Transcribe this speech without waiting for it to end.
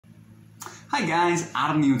Hi guys,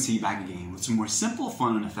 Adam the OC back again with some more simple,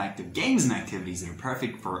 fun and effective games and activities that are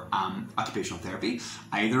perfect for occupational therapy,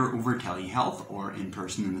 either over telehealth or in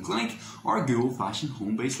person in the clinic, or good old-fashioned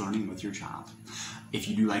home-based learning with your child. If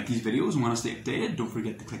you do like these videos and want to stay updated, don't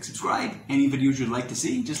forget to click subscribe. Any videos you'd like to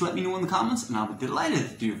see, just let me know in the comments and I'll be delighted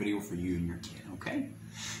to do a video for you and your kid, okay?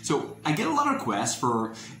 So I get a lot of requests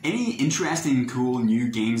for any interesting, cool, new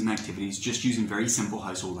games and activities just using very simple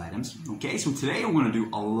household items. Okay, so today I'm going to do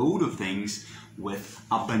a load of things with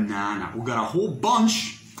a banana. We've got a whole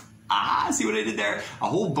bunch. See what I did there? A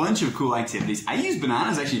whole bunch of cool activities. I use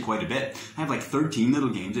bananas actually quite a bit. I have like 13 little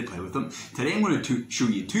games I play with them. Today I'm going to show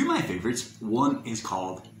you two of my favorites. One is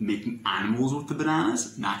called making animals with the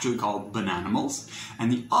bananas, naturally called bananimals. And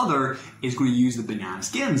the other is going to use the banana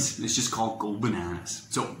skins. It's just called Go Bananas.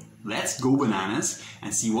 So let's go bananas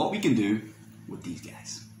and see what we can do with these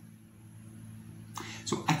guys.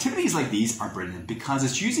 So activities like these are brilliant because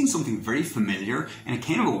it's using something very familiar in a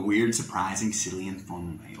kind of a weird, surprising, silly and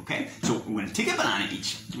fun way, okay? So we're going to take a banana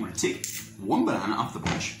each. We're going to take one banana off the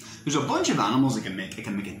bunch. There's a bunch of animals I can make. I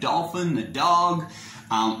can make a dolphin, a dog,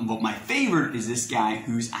 but my favorite is this guy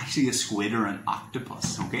who's actually a squid or an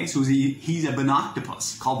octopus, okay? So he's a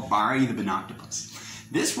banoctopus called Barry the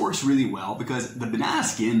Banoctopus. This works really well because the banana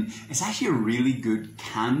skin is actually a really good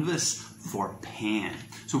canvas for pen.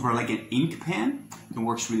 So for like an ink pen, it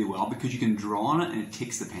works really well because you can draw on it and it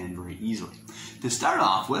takes the pen very easily. To start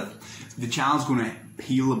off with, the child's going to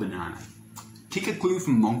peel a banana. Take a clue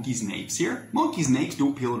from monkeys and apes here. Monkeys and apes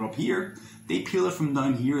don't peel it up here. They peel it from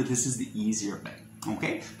down here. This is the easier bit.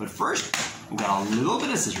 Okay, but first, we've got a little bit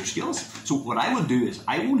of scissor skills. So what I would do is,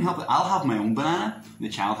 I won't help it. I'll have my own banana. The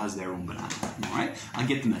child has their own banana. All right, I'll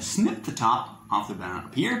get them to snip the top off the banana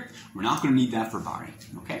up here. We're not going to need that for Barry.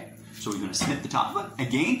 Okay. So we're going to snip the top of it.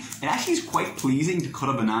 Again, it actually is quite pleasing to cut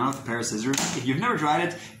a banana with a pair of scissors. If you've never tried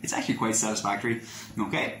it, it's actually quite satisfactory.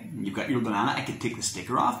 Okay, you've got your banana. I can take the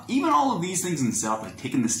sticker off. Even all of these things in itself, like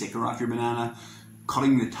taking the sticker off your banana,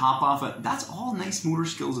 cutting the top off it, that's all nice motor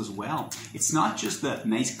skills as well. It's not just the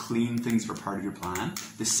nice clean things for part of your plan.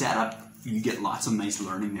 The setup, you get lots of nice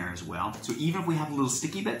learning there as well. So even if we have little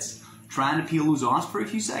sticky bits, trying to peel those off for a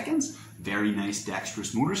few seconds, very nice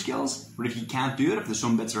dexterous motor skills. But if you can't do it, if there's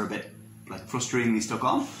some bits are a bit like frustratingly stuck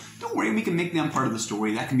on, don't worry, we can make them part of the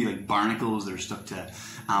story. That can be like barnacles that are stuck to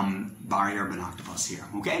Barry or Banoctopus here,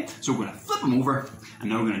 okay? So we're gonna flip them over and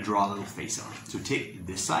now we're gonna draw a little face on it. So take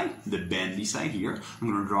this side, the bendy side here, I'm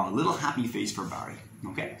gonna draw a little happy face for Barry,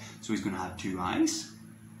 okay? So he's gonna have two eyes,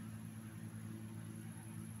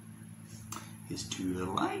 his two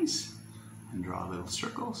little eyes, and draw little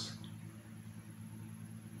circles.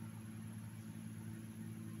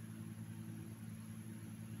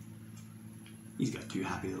 He's got two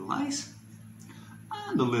happy little eyes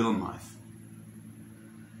and a little mouth.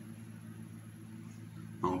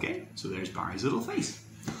 Okay, so there's Barry's little face.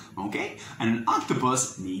 Okay, and an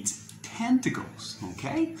octopus needs tentacles.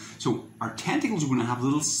 Okay, so our tentacles are going to have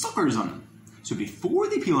little suckers on them. So before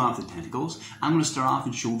they peel off the tentacles, I'm going to start off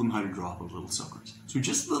and show them how to draw the little suckers. So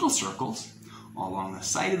just little circles all along the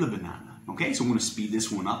side of the banana. Okay, so I'm going to speed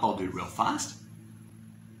this one up. I'll do it real fast.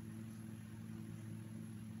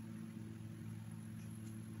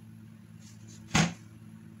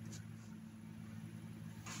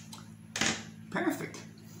 Perfect.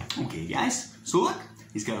 Okay guys, so look,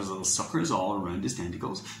 he's got his little suckers all around his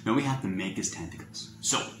tentacles. Now we have to make his tentacles.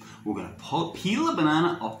 So we're going to peel a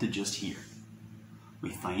banana up to just here. We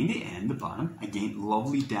find the end, the bottom. Again,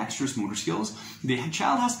 lovely dexterous motor skills. The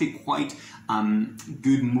child has to be quite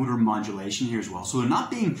good motor modulation here as well. So they're not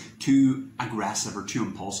being too aggressive or too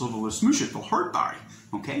impulsive. They'll smoosh it, they'll hurt Barry.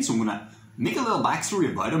 Okay, so I'm going to make a little backstory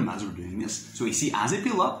about him as we're doing this. So you see, as I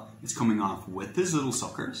peel up, it's coming off with his little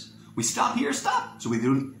suckers. We stop here, stop, so we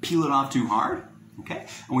don't peel it off too hard, okay?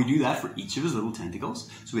 And we do that for each of his little tentacles.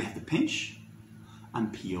 So we have to pinch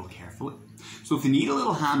and peel carefully. So if they need a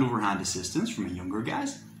little hand-over-hand assistance from the younger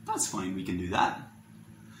guys, that's fine, we can do that.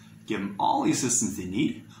 Give them all the assistance they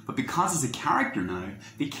need, but because it's a character now,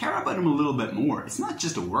 they care about him a little bit more. It's not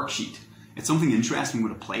just a worksheet. It's something interesting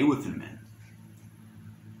to play with them in.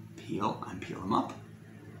 Peel and peel them up.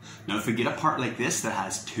 Now if we get a part like this that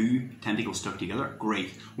has two tentacles stuck together,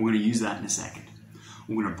 great. We're going to use that in a second.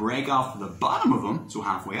 We're going to break off the bottom of them, so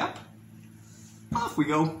halfway up. Off we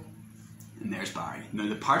go. And there's Barry. Now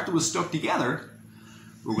the part that was stuck together,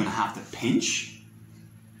 we're going to have to pinch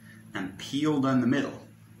and peel down the middle.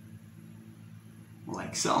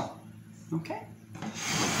 Like so. Okay. We'll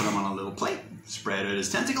put him on a little plate, spread out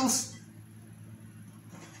his tentacles.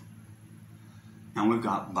 And we've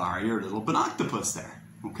got Barry, our little banoctopus there.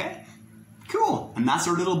 Okay, cool, and that's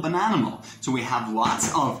our little bananimal. So we have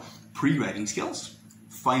lots of pre-writing skills,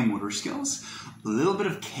 fine motor skills, a little bit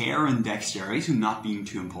of care and dexterity, so not being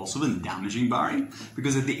too impulsive and damaging Barry,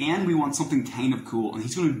 because at the end we want something kind of cool, and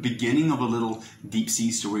he's going to be the beginning of a little deep sea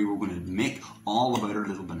story we're going to make all about our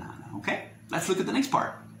little banana, okay? Let's look at the next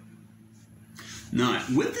part. Now,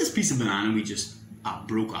 with this piece of banana we just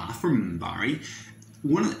broke off from Barry,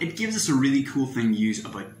 it gives us a really cool thing to use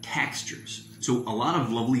about textures. So a lot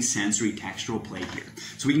of lovely sensory textural play here.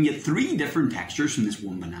 So we can get 3 different textures from this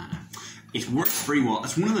one banana. It works very well.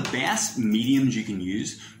 It's one of the best mediums you can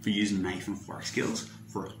use for using knife and fork skills,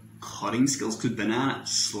 for cutting skills, because banana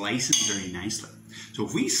slices very nicely. So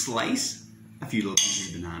if we slice a few little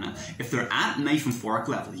pieces of banana, if they're at knife and fork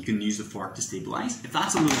level, you can use the fork to stabilize. If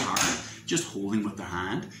that's a little hard, just holding with the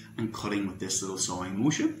hand and cutting with this little sawing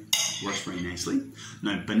motion works very nicely.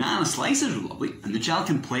 Now, banana slices are lovely, and the child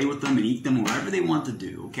can play with them and eat them wherever they want to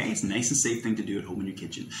do, okay? It's a nice and safe thing to do at home in your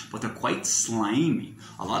kitchen, but they're quite slimy.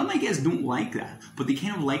 A lot of my kids don't like that, but they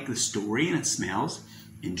kind of like the story, and it smells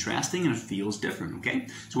interesting and it feels different, okay?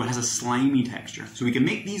 So it has a slimy texture. So we can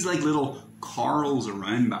make these like little corals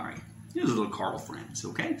around Barry. Here's little coral friends,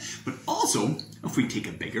 okay? But also, if we take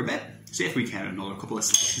a bigger bit, say if we had another couple of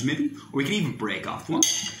slices maybe, or we can even break off one,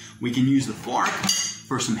 we can use the fork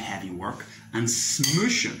for some heavy work and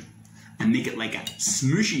smoosh them and make it like a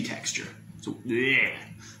smooshy texture. So, yeah.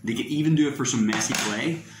 They can even do it for some messy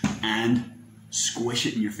play and squish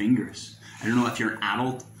it in your fingers. I don't know if you're an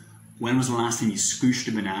adult, when was the last time you squished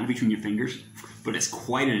a banana between your fingers? But it's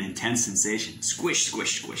quite an intense sensation. Squish,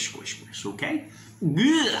 squish, squish, squish, squish, okay?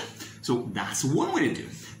 Ugh. So that's one way to do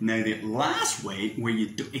it. Now the last way, where you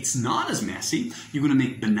do, it's not as messy, you're going to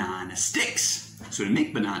make banana sticks. So to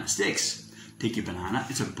make banana sticks, take your banana,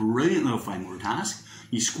 it's a brilliant little fine motor task.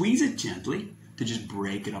 You squeeze it gently to just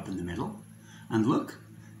break it up in the middle. And look,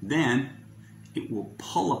 then it will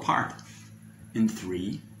pull apart in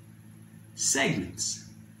 3 segments.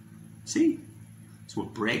 See? So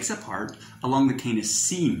it breaks apart along the kind of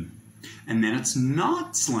seam. And then it's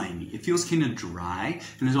not slimy. It feels kind of dry,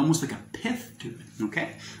 and there's almost like a pith to it,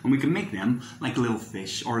 okay? And we can make them like little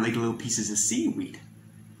fish or like little pieces of seaweed.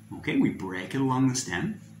 Okay, we break it along the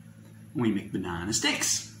stem, and we make banana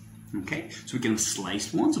sticks. Okay, so we can have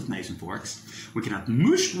sliced ones with knives and forks. We can have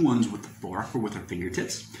mushed ones with the fork or with our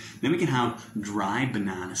fingertips. Then we can have dry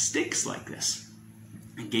banana sticks like this.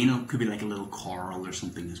 Again, it could be like a little coral or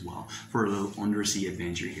something as well for a little undersea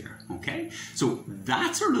adventure here, okay? So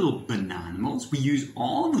that's our little bananimals. We use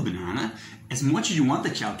all of the banana as much as you want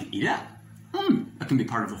the child can eat it. That can be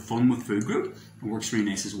part of a fun with food group. It works very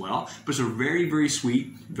nice as well. But it's a very, very sweet,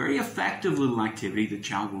 very effective little activity the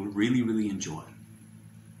child will really, really enjoy.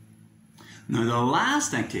 Now the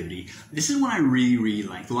last activity, this is one I really, really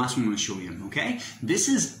like. The last one I'm going to show you, okay? This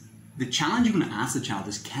is the challenge you're going to ask the child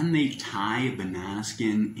is, can they tie a banana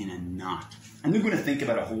skin in a knot? And they're going to think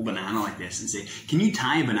about a whole banana like this and say, can you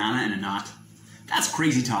tie a banana in a knot? That's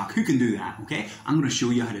crazy talk. Who can do that? Okay? I'm going to show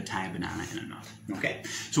you how to tie a banana in a knot. Okay?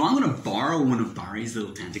 So I'm going to borrow one of Barry's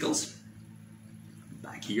little tentacles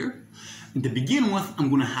back here. And to begin with, I'm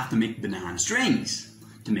going to have to make banana strings.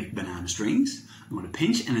 To make banana strings, I'm going to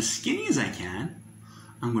pinch, and as skinny as I can,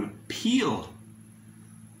 I'm going to peel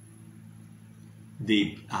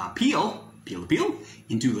the peel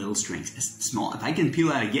into little strings. It's small. If I can peel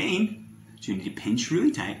that again, so you need to pinch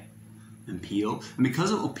really tight and peel. And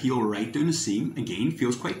because it will peel right down the seam, again,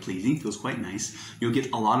 feels quite pleasing, feels quite nice. You'll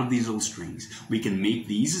get a lot of these little strings. We can make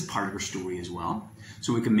these as part of our story as well.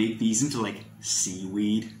 So we can make these into like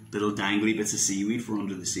seaweed, little dangly bits of seaweed for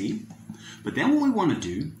under the sea. But then what we want to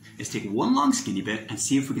do is take one long skinny bit and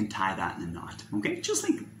see if we can tie that in a knot. Okay, just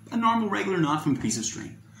like a normal regular knot from a piece of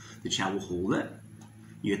string. The child will hold it.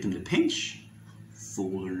 You get them to pinch,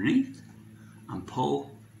 fold underneath, and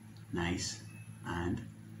pull nice and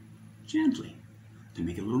gently to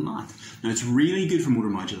make a little knot. Now it's really good for motor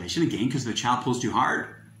modulation, again, because if the child pulls too hard,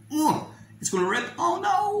 it's going to rip. Oh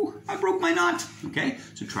no, I broke my knot. Okay,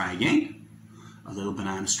 so try again. A little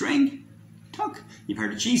banana string, tuck. You've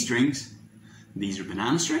heard of cheese strings. These are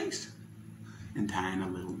banana strings, and tying a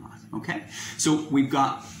little knot. Okay, so we've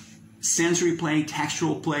got sensory play,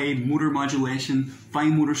 textural play, motor modulation,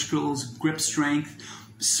 fine motor skills, grip strength,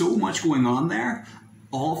 so much going on there,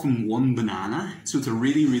 all from one banana. So it's a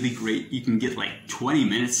really, really great, you can get like 20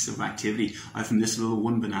 minutes of activity out from this little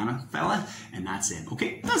one banana fella, and that's it.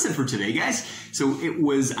 Okay, that's it for today, guys. So it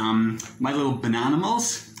was my little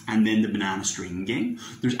bananimals. and then the banana string game.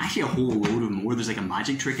 There's actually a whole load of more. There's like a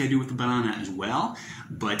magic trick I do with the banana as well,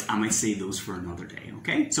 but I might save those for another day,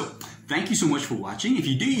 okay? So thank you so much for watching. If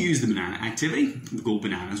you do use the banana activity, the gold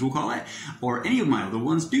bananas we'll call it, or any of my other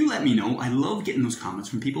ones, do let me know. I love getting those comments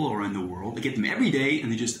from people around the world. I get them every day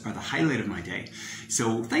and they just are the highlight of my day.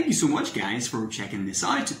 So thank you so much guys for checking this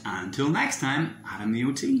out. Until next time, Adam the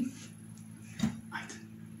OT.